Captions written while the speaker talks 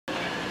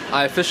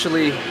I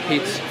officially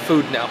hate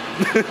food now.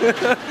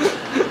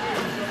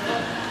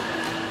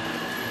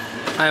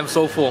 I am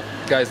so full,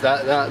 guys.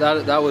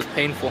 That was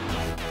painful.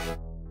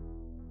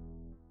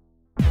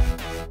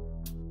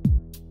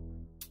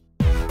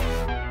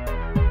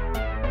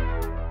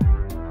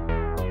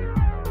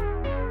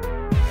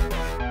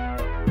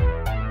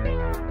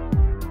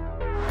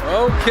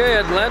 Okay,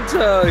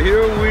 Atlanta,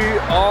 here we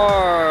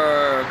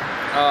are.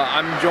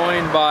 I'm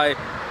joined by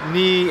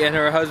Nhi and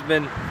her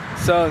husband,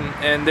 Son,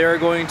 and they're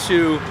going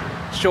to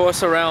show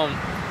us around.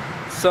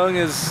 Son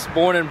is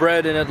born and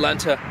bred in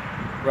Atlanta,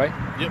 right?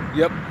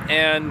 Yep.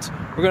 And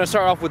we're gonna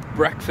start off with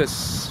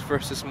breakfast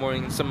first this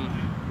morning. Some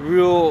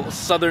real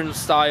Southern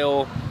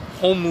style,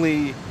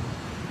 homeliness.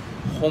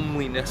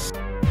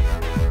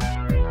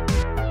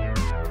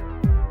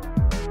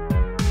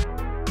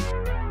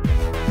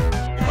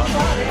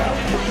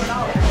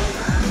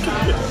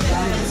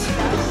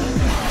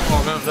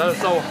 Oh man,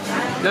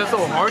 that's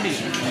so hearty.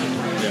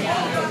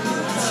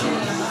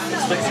 It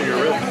sticks to your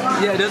rib.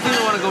 Yeah, it doesn't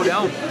even want to go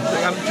down.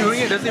 Like I'm chewing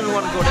it, doesn't even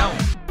want to go down.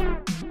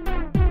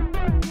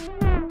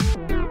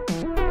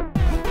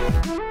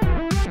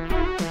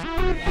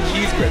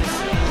 Cheese grits.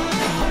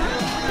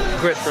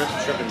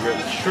 Shrimp and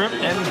grits. Shrimp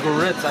and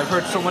grits. I've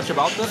heard so much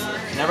about this.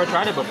 Never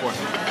tried it before.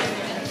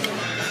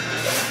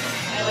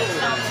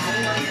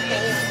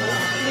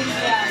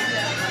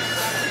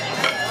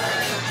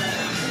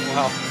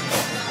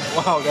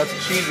 Wow, that's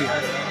cheesy.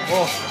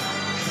 Whoa.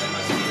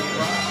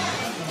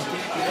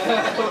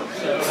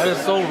 That is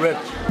so rich.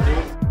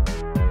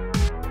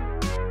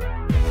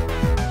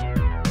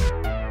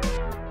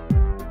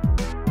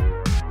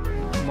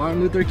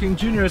 Martin Luther King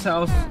Jr.'s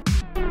house.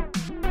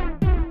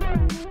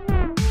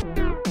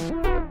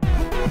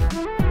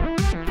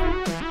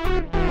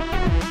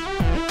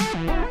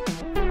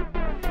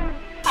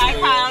 Hi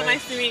Kyle,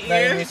 nice to meet you.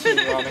 Nice to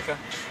meet you, Veronica.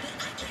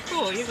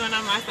 Cool, you're going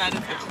on my side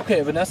of town.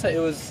 Okay, Vanessa, it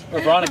was... Or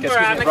Veronica,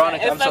 excuse me,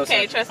 Veronica. It's I'm so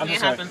okay, sorry. trust me,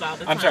 it happens all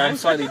the time. I'm sorry, I'm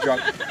slightly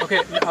drunk.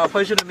 Okay,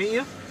 pleasure to meet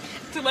you.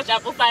 Too much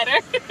apple cider?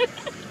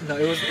 No,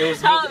 it was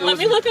Let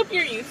me look up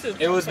your YouTube.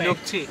 It was milk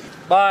tea.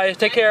 Bye,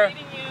 take care.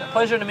 Meeting you.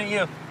 Pleasure to meet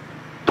you.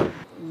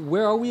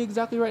 Where are we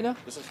exactly right now?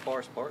 This is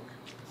Forest Park.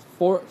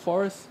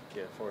 Forest?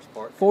 Yeah, Forest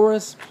Park.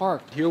 Forest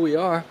Park. Here we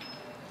are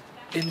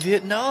in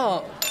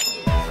Vietnam.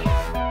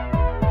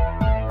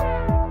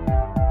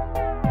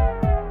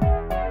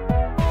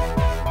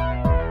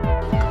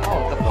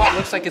 Oh, the pot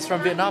looks like it's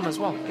from Vietnam as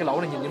well. Cái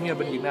lẩu này nhìn giống như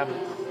bên Việt Nam.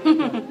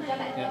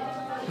 Yeah.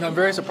 No, I'm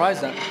very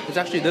surprised that it's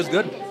actually this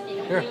good.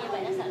 Here.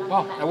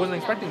 Wow, I wasn't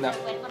expecting that.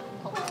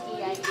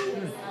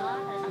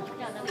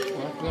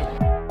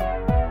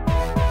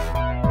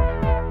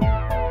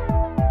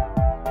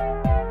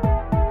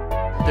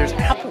 There's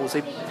apples.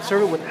 They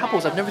serve it with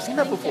apples. I've never seen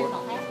that before.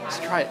 Let's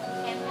try it.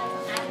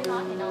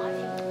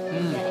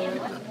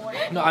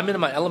 No, I'm in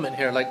my element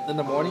here. Like in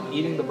the morning,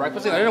 eating the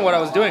breakfast. I didn't know what I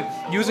was doing.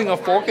 Using a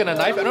fork and a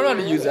knife. I don't know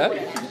how to use that.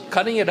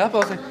 Cutting it up. I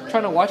was like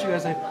trying to watch you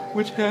guys. Like,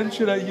 which hand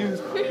should I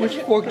use? Which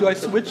fork do I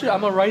switch it?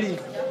 I'm a righty.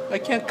 I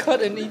can't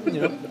cut and eat.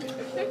 You know.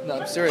 No,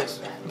 I'm serious.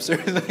 I'm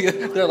serious.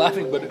 They're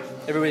laughing, but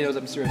everybody knows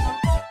I'm serious.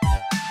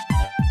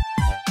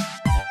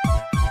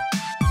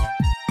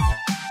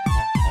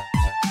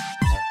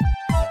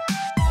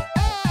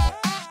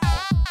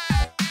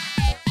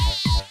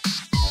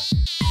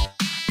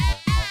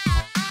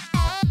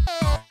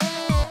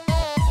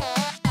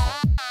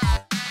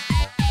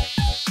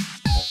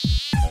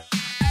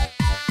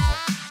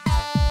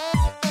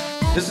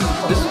 This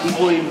is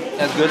equally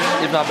as good,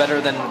 if not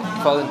better, than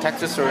pho in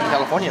Texas or in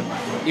California.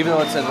 Even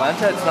though it's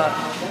Atlanta, it's not.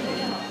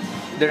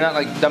 They're not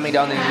like dumbing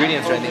down the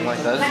ingredients or anything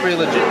like that. It's pretty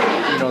legit.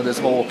 You know, this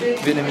whole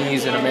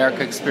Vietnamese in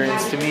America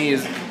experience to me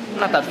is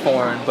not that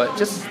foreign, but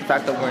just the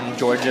fact that we're in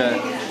Georgia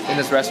in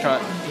this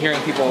restaurant, hearing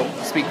people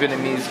speak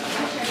Vietnamese.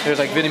 There's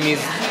like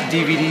Vietnamese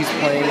DVDs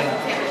playing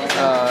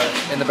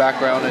in the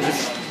background, and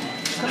just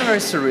kind of very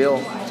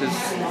surreal. Just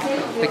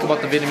think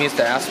about the Vietnamese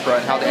diaspora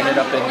and how they ended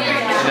up in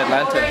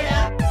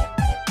Atlanta.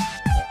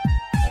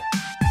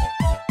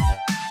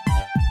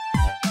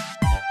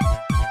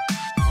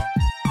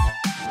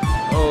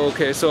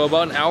 Okay, so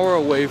about an hour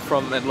away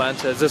from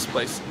Atlanta is this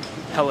place,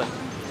 Helen.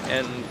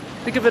 And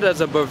think of it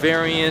as a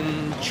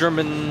Bavarian,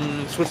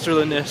 German,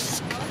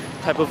 Switzerland-esque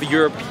type of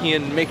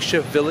European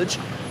makeshift village.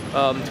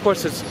 Of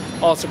course, it's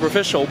all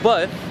superficial,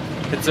 but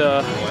it's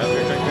a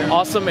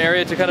awesome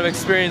area to kind of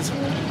experience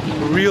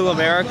real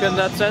America in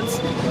that sense.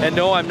 And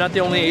no, I'm not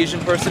the only Asian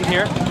person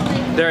here.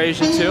 They're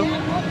Asian too.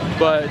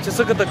 But just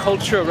look at the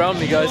culture around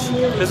me, guys.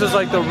 This is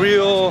like the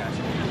real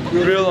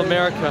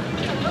America.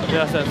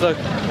 Yeah, look,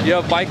 you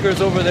have bikers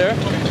over there. You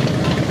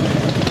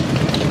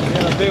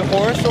have a big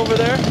horse over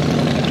there.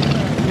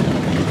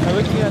 And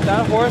looking at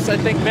that horse, I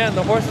think, man,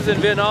 the horses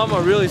in Vietnam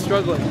are really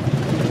struggling.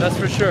 That's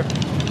for sure.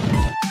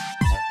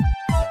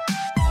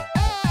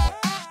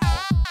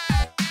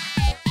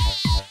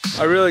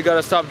 I really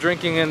gotta stop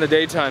drinking in the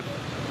daytime.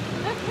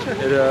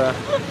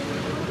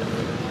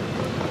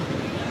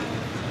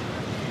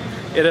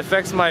 It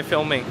affects my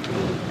filming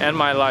and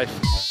my life.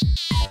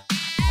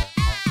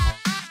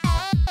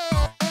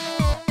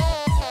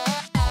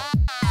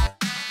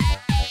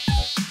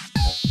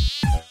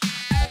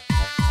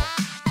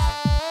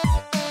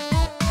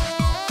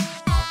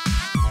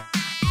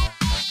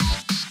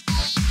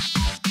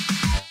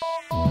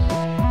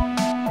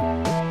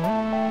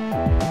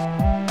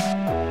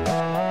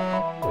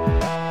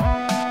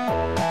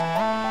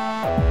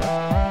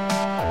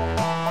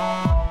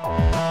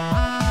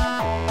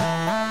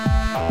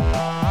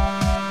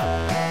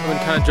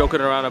 of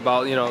joking around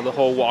about, you know, the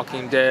whole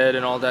Walking Dead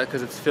and all that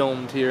because it's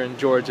filmed here in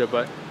Georgia,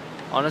 but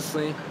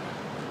honestly,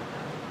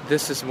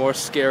 this is more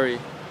scary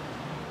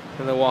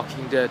than The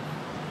Walking Dead.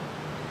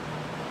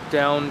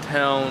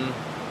 Downtown,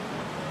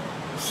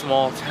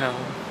 small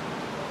town,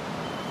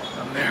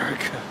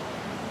 America.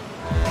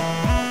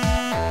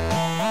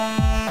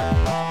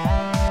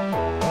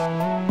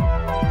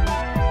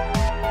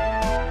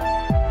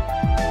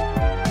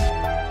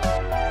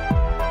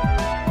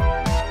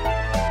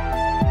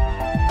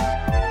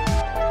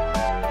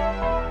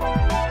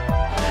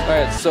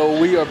 Alright, so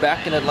we are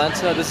back in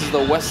Atlanta. This is the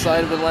west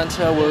side of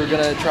Atlanta. We're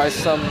gonna try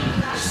some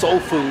soul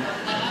food.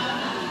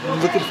 I'm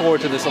looking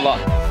forward to this a lot.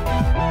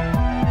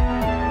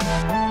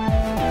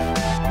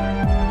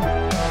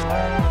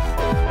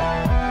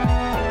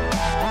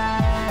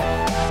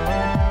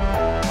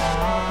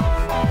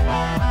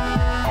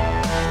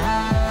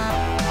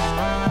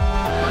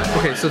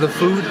 Okay, so the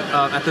food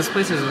at this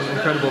place is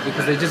incredible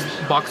because they just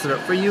box it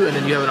up for you and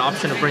then you have an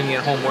option of bringing it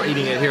home or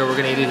eating it here. We're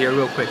gonna eat it here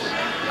real quick.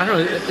 I don't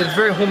know, it's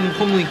very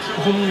homely,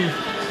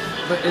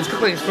 but it's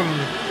cooked like it's from,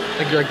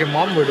 like your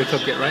mom were to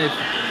cook it, right?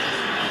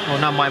 Well,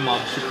 not my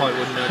mom, she probably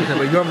wouldn't know anything,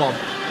 but your mom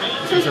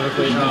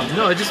specifically.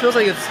 No, it just feels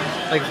like it's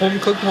like home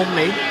cooked,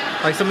 homemade,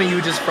 like something you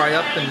would just fry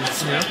up and,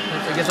 you know,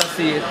 I guess that's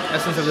the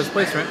essence of this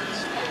place, right?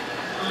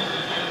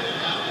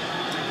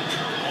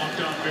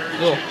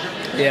 Oh,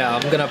 yeah,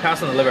 I'm gonna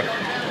pass on the liver.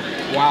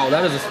 Wow,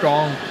 that is a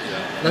strong,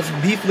 that's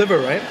beef liver,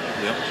 right?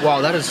 Yep.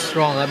 Wow, that is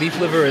strong. That beef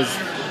liver is,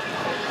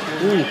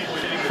 ooh,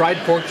 fried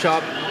pork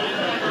chop,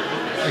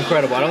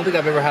 incredible. I don't think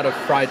I've ever had a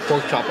fried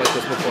pork chop like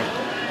this before.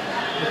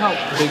 Look how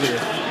big it is.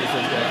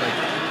 Like,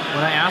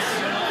 when I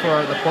asked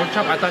for the pork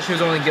chop, I thought she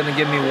was only gonna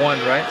give me one,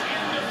 right?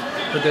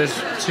 But there's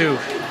two.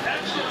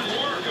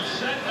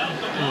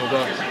 Oh my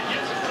god.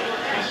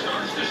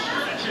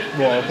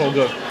 Wow, so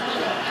good.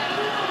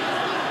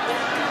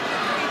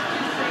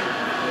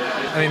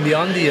 I mean,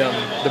 beyond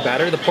the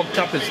batter, the pork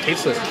chop is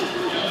tasteless.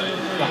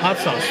 The hot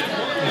sauce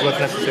is what's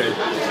necessary.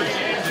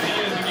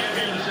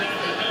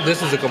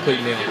 This is a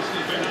complete meal.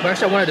 But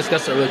actually, I want to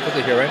discuss it really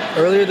quickly here, right?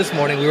 Earlier this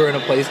morning, we were in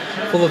a place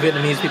full of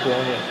Vietnamese people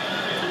only.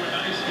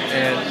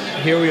 And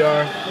here we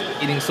are,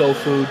 eating soul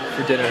food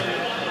for dinner.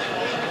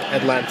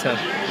 Atlanta.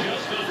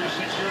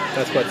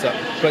 That's what's up.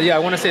 But yeah, I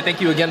want to say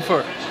thank you again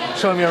for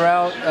showing me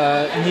around,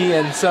 Nhi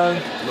and Son,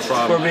 No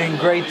problem. for being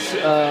great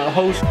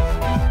hosts.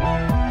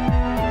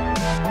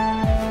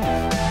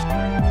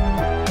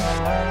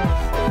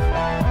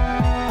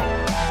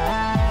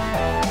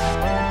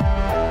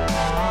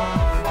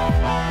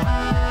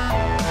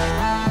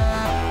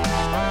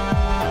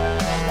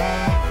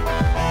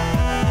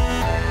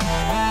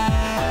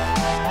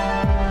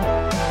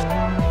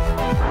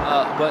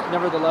 But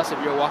nevertheless, if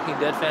you're a Walking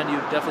Dead fan, you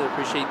definitely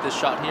appreciate this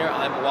shot here.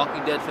 I'm a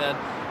Walking Dead fan,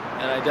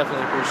 and I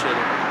definitely appreciate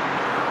it.